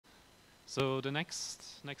So the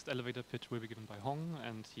next elevator pitch will be given by Hong,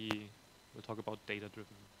 and he will talk about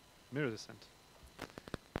data-driven mirror descent.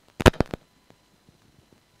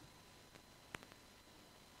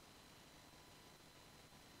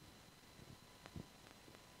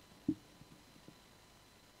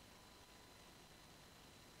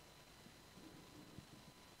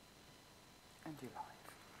 And you live.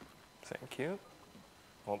 Thank you.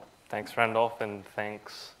 Well, thanks, Randolph, and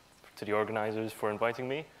thanks to the organizers for inviting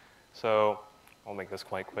me. So I'll make this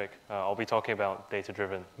quite quick. I'll be talking about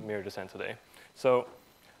data-driven mirror descent today. So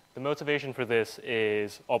the motivation for this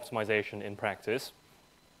is optimization in practice.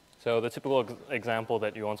 So the typical example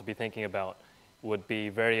that you want to be thinking about would be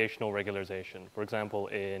variational regularization. For example,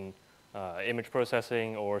 in image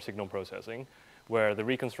processing or signal processing, where the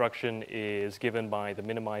reconstruction is given by the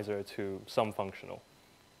minimizer to some functional.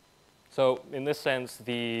 So in this sense,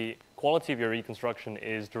 the quality of your reconstruction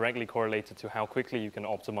is directly correlated to how quickly you can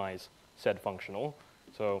optimize said functional.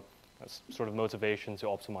 So that's sort of motivation to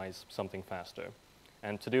optimize something faster.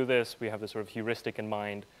 And to do this, we have this sort of heuristic in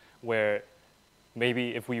mind where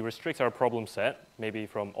maybe if we restrict our problem set, maybe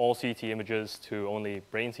from all CT images to only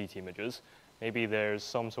brain CT images, maybe there's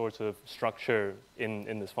some sort of structure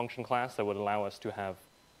in this function class that would allow us to have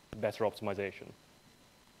better optimization.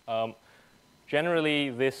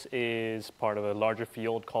 Generally, this is part of a larger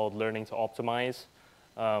field called learning to optimize.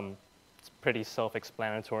 It's pretty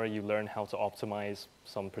self-explanatory. You learn how to optimize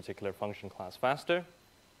some particular function class faster.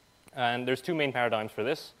 And there's two main paradigms for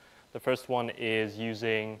this. The first one is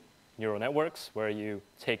using neural networks, where you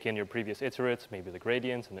take in your previous iterate, maybe the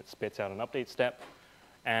gradient, and it spits out an update step.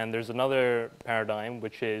 And there's another paradigm,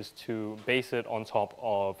 which is to base it on top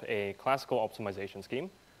of a classical optimization scheme,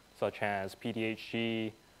 such as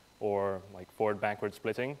PDHG or like forward-backward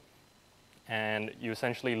splitting. And you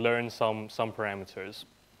essentially learn some parameters.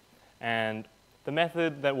 And the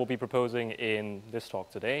method that we'll be proposing in this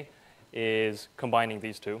talk today is combining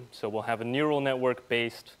these two. So we'll have a neural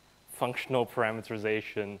network-based functional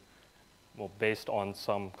parameterization, well, based on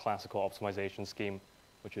some classical optimization scheme,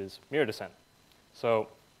 which is mirror descent. So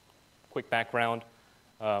quick background,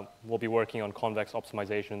 we'll be working on convex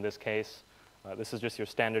optimization in this case. This is just your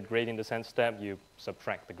standard gradient descent step. You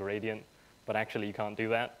subtract the gradient, but actually you can't do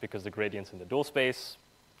that because the gradient's in the dual space.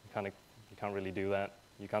 You can't really do that.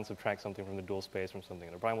 You can't subtract something from the dual space from something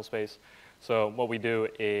in the primal space. So what we do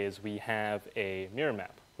is we have a mirror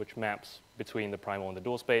map, which maps between the primal and the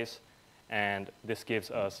dual space, and this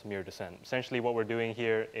gives us mirror descent. Essentially what we're doing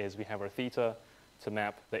here is we have our theta to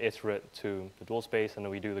map the iterate to the dual space, and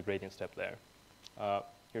then we do the gradient step there.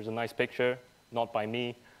 Here's a nice picture, not by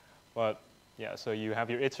me, but yeah, so you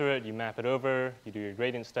have your iterate, you map it over, you do your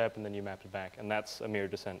gradient step, and then you map it back, and that's a mirror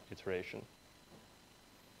descent iteration.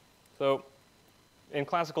 So in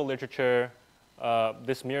classical literature,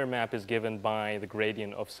 this mirror map is given by the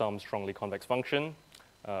gradient of some strongly convex function.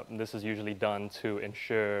 This is usually done to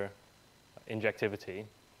ensure injectivity,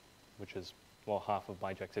 which is, well, half of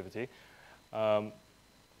bijectivity.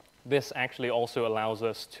 This actually also allows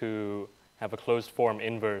us to have a closed form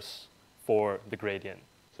inverse for the gradient.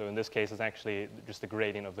 So in this case, it's actually just the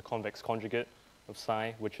gradient of the convex conjugate of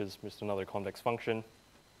psi, which is just another convex function.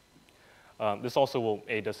 This also will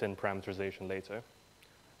aid us in parameterization later.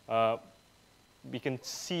 We can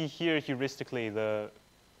see here heuristically the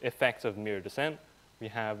effect of mirror descent. We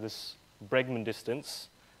have this Bregman distance,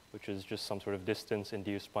 which is just some sort of distance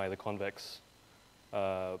induced by the convex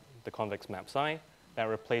map psi that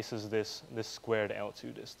replaces this squared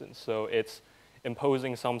L2 distance. So it's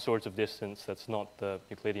imposing some sort of distance that's not the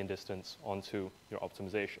Euclidean distance onto your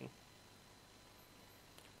optimization.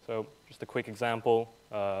 So just a quick example,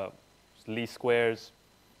 least squares.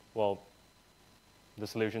 Well, the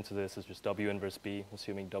solution to this is just W inverse B,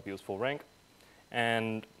 assuming W is full rank.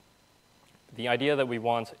 And the idea that we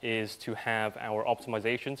want is to have our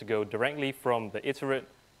optimization to go directly from the iterate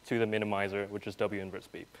to the minimizer, which is W inverse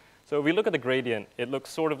B. So if we look at the gradient, it looks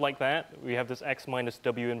sort of like that. We have this X minus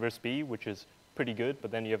W inverse B, which is pretty good,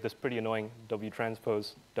 but then you have this pretty annoying W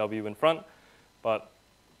transpose W in front, but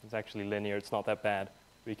it's actually linear, it's not that bad.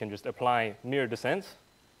 We can just apply mirror descent.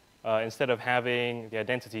 Instead of having the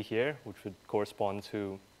identity here, which would correspond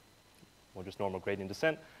to, well, just normal gradient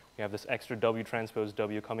descent, we have this extra W transpose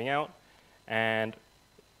W coming out, and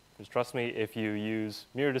just trust me, if you use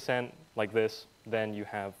mirror descent like this, then you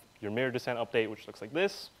have your mirror descent update, which looks like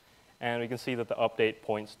this, and we can see that the update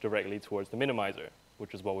points directly towards the minimizer,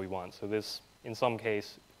 which is what we want. So this, in some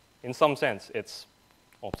sense, it's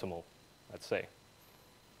optimal, let's say.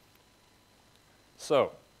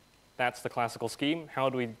 So that's the classical scheme. How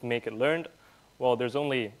do we make it learned? Well, there's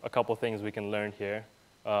only a couple things we can learn here.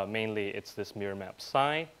 Mainly, it's this mirror map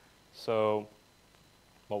psi. So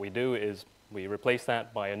what we do is we replace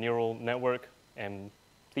that by a neural network, m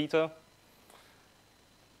theta.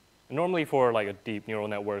 Normally for like a deep neural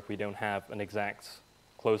network, we don't have an exact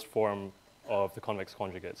closed form of the convex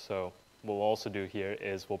conjugate. So what we'll also do here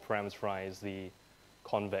is we'll parameterize the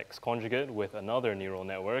convex conjugate with another neural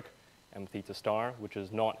network, m theta star, which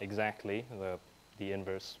is not exactly the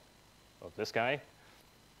inverse of this guy.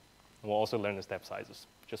 And we'll also learn the step sizes,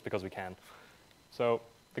 just because we can. So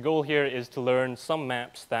the goal here is to learn some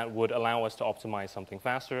maps that would allow us to optimize something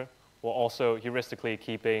faster, while also heuristically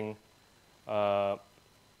keeping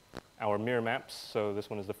our mirror maps, so this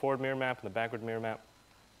one is the forward mirror map and the backward mirror map,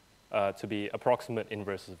 to be approximate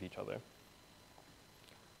inverses of each other.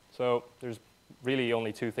 So there's really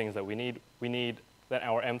only two things that we need. We need that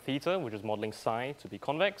our m theta, which is modeling psi, to be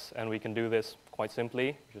convex, and we can do this quite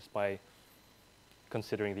simply just by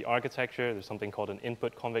considering the architecture. There's something called an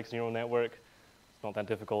input convex neural network. It's not that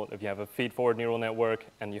difficult. If you have a feed-forward neural network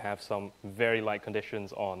and you have some very light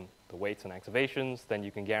conditions on the weights and activations, then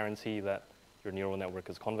you can guarantee that your neural network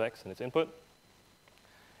is convex in its input.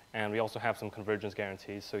 And we also have some convergence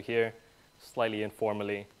guarantees. So here, slightly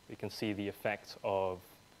informally, we can see the effect of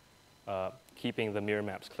keeping the mirror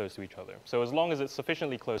maps close to each other. So as long as it's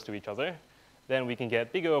sufficiently close to each other, then we can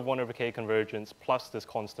get big O of 1 over k convergence plus this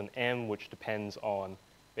constant m, which depends on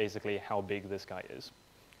basically how big this guy is.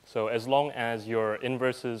 So as long as your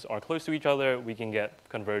inverses are close to each other, we can get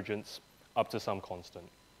convergence up to some constant.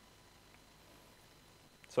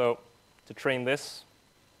 So to train this,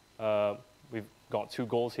 we've got two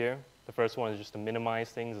goals here. The first one is just to minimize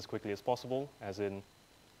things as quickly as possible, as in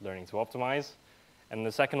learning to optimize. And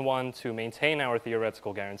the second one, to maintain our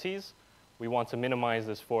theoretical guarantees, we want to minimize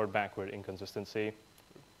this forward-backward inconsistency,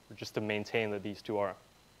 just to maintain that these two are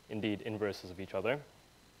indeed inverses of each other.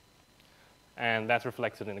 And that's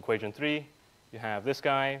reflected in equation 3. You have this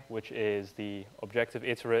guy, which is the objective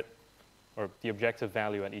iterate, or the objective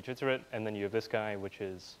value at each iterate, and then you have this guy, which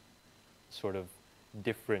is sort of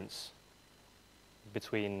difference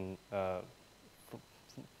between of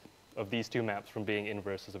these two maps from being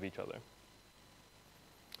inverses of each other.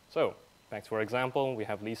 So back to our example, we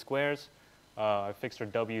have least squares. I fixed our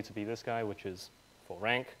W to be this guy, which is full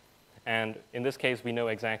rank. And in this case, we know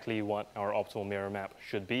exactly what our optimal mirror map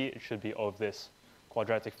should be. It should be of this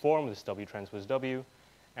quadratic form, this W transpose W.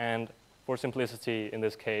 And for simplicity, in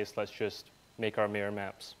this case, let's just make our mirror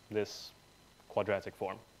maps this quadratic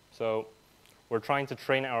form. So we're trying to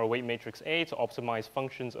train our weight matrix A to optimize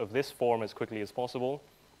functions of this form as quickly as possible.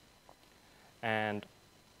 And,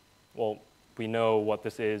 well, we know what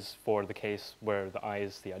this is for the case where the I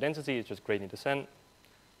is the identity. It's just gradient descent.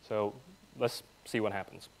 So let's see what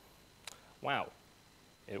happens. Wow,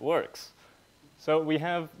 it works. So we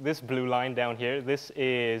have this blue line down here. This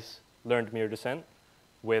is learned mirror descent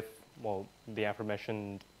with, well, the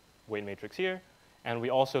aforementioned weight matrix here. And we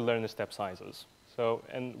also learn the step sizes. So,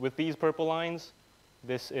 and with these purple lines,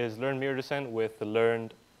 this is learned mirror descent with the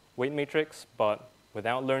learned weight matrix, but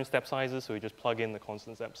without learned step sizes, so we just plug in the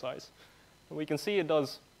constant step size. And we can see it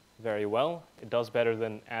does very well. It does better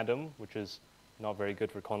than Adam, which is not very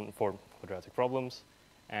good for quadratic problems,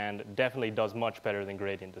 and definitely does much better than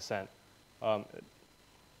gradient descent.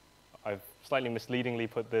 I've slightly misleadingly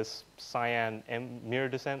put this cyan mirror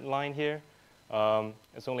descent line here.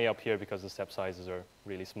 It's only up here because the step sizes are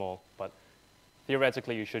really small, but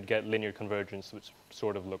theoretically you should get linear convergence, which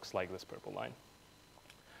sort of looks like this purple line.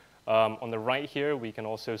 On the right here, we can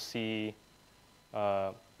also see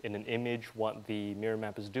in an image what the mirror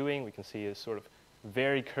map is doing. We can see it's sort of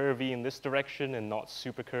very curvy in this direction and not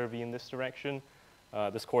super curvy in this direction.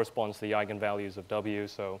 This corresponds to the eigenvalues of W,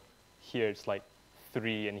 so here it's like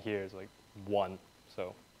 3 and here it's like 1.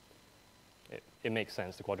 So it makes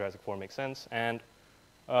sense, the quadratic form makes sense. And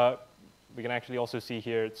we can actually also see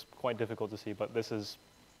here, it's quite difficult to see, but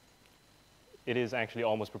it is actually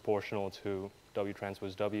almost proportional to W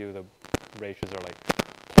transpose W. The ratios are like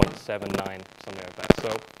 0.79, something like that.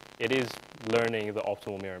 So it is learning the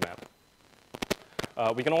optimal mirror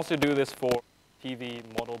map. We can also do this for TV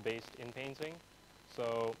model-based in-painting.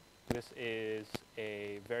 So this is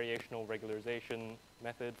a variational regularization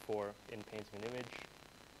method for in-painting an image.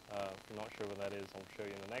 If you're not sure what that is, I'll show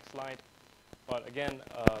you in the next slide. But again,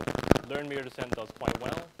 learned mirror descent does quite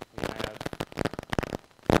well.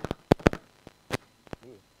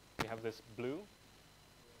 We have this blue,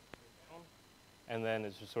 and then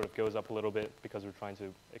it just sort of goes up a little bit because we're trying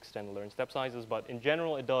to extend the learned step sizes. But in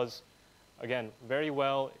general, it does, again, very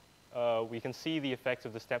well. We can see the effect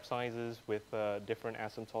of the step sizes with different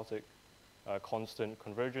asymptotic constant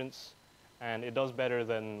convergence. And it does better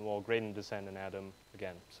than, well, gradient descent and Adam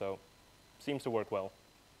again. So it seems to work well.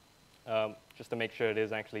 just to make sure it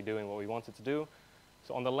is actually doing what we want it to do.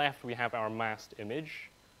 So on the left, we have our masked image.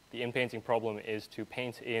 The in-painting problem is to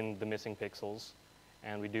paint in the missing pixels,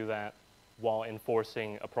 and we do that while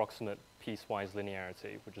enforcing approximate piecewise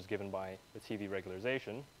linearity, which is given by the TV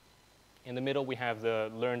regularization. In the middle, we have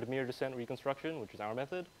the learned mirror descent reconstruction, which is our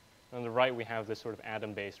method. And on the right, we have this sort of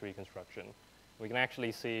Adam-based reconstruction. We can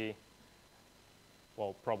actually see,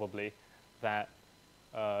 well, probably, that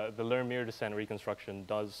the learned mirror descent reconstruction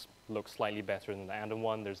does look slightly better than the Adam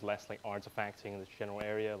one. There's less like artifacting in this general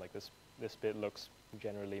area. Like this bit looks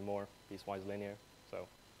generally more piecewise linear, so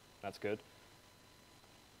that's good.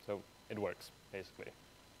 So it works, basically.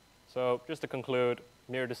 So just to conclude,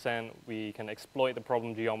 mirror descent, we can exploit the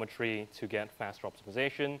problem geometry to get faster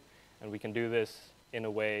optimization, and we can do this in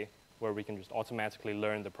a way where we can just automatically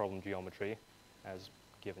learn the problem geometry, as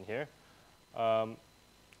given here.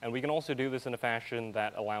 And we can also do this in a fashion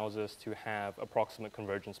that allows us to have approximate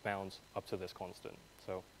convergence bounds up to this constant.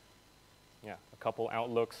 So yeah, a couple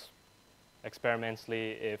outlooks.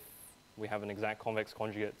 Experimentally, if we have an exact convex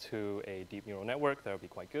conjugate to a deep neural network, that would be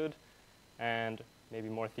quite good. And maybe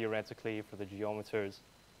more theoretically for the geometers,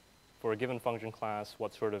 for a given function class,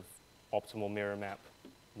 what sort of optimal mirror map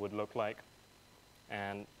would look like,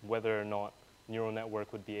 and whether or not neural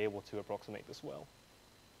network would be able to approximate this well.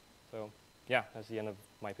 So yeah, that's the end of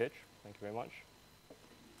my pitch. Thank you very much.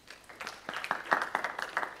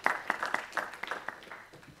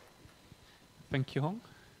 Thank you, Hong.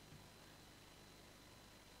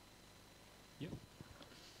 Yeah.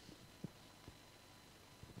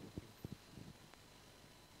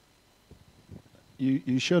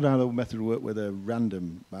 You showed how the method worked with a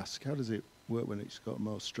random mask. How does it work when it's got a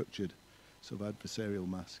more structured sort of adversarial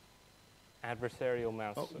mask? Adversarial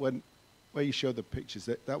mask. Oh, where you showed the pictures,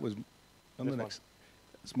 that was on This the next.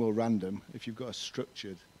 It's more random. If you've got a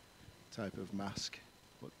structured type of mask,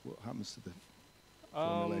 what happens to the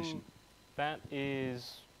formulation? That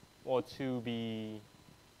is, well, to be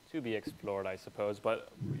explored, I suppose. But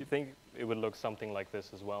you think it would look something like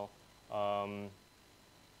this as well?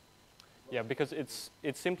 Yeah, because it's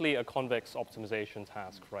simply a convex optimization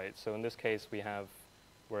task, right? So in this case,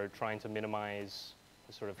 we're trying to minimize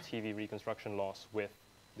the sort of TV reconstruction loss with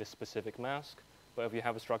this specific mask. But if you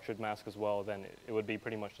have a structured mask as well, then it would be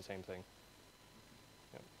pretty much the same thing.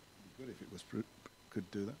 Yep. Good if it was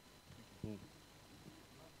could do that.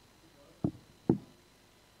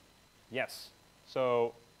 Yes.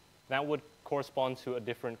 So that would correspond to a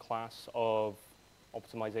different class of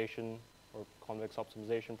optimization or convex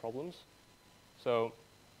optimization problems. So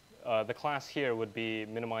the class here would be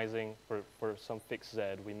minimizing for some fixed z.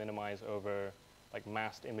 We minimize over like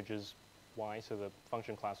masked images y. So the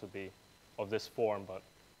function class would be of this form, but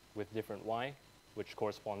with different y, which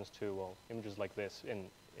corresponds to, well, images like this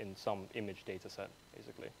in some image data set,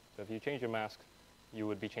 basically. So if you change your mask, you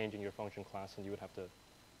would be changing your function class, and you would have to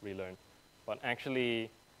relearn. But actually,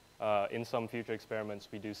 in some future experiments,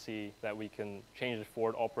 we do see that we can change the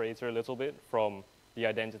forward operator a little bit from the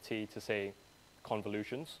identity to, say,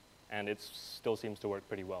 convolutions, and it still seems to work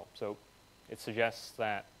pretty well. So it suggests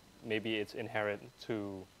that maybe it's inherent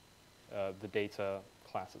to the data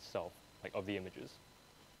class itself, like of the images.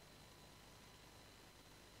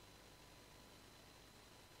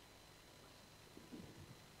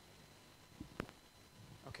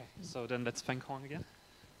 Okay, so then let's thank Hong again.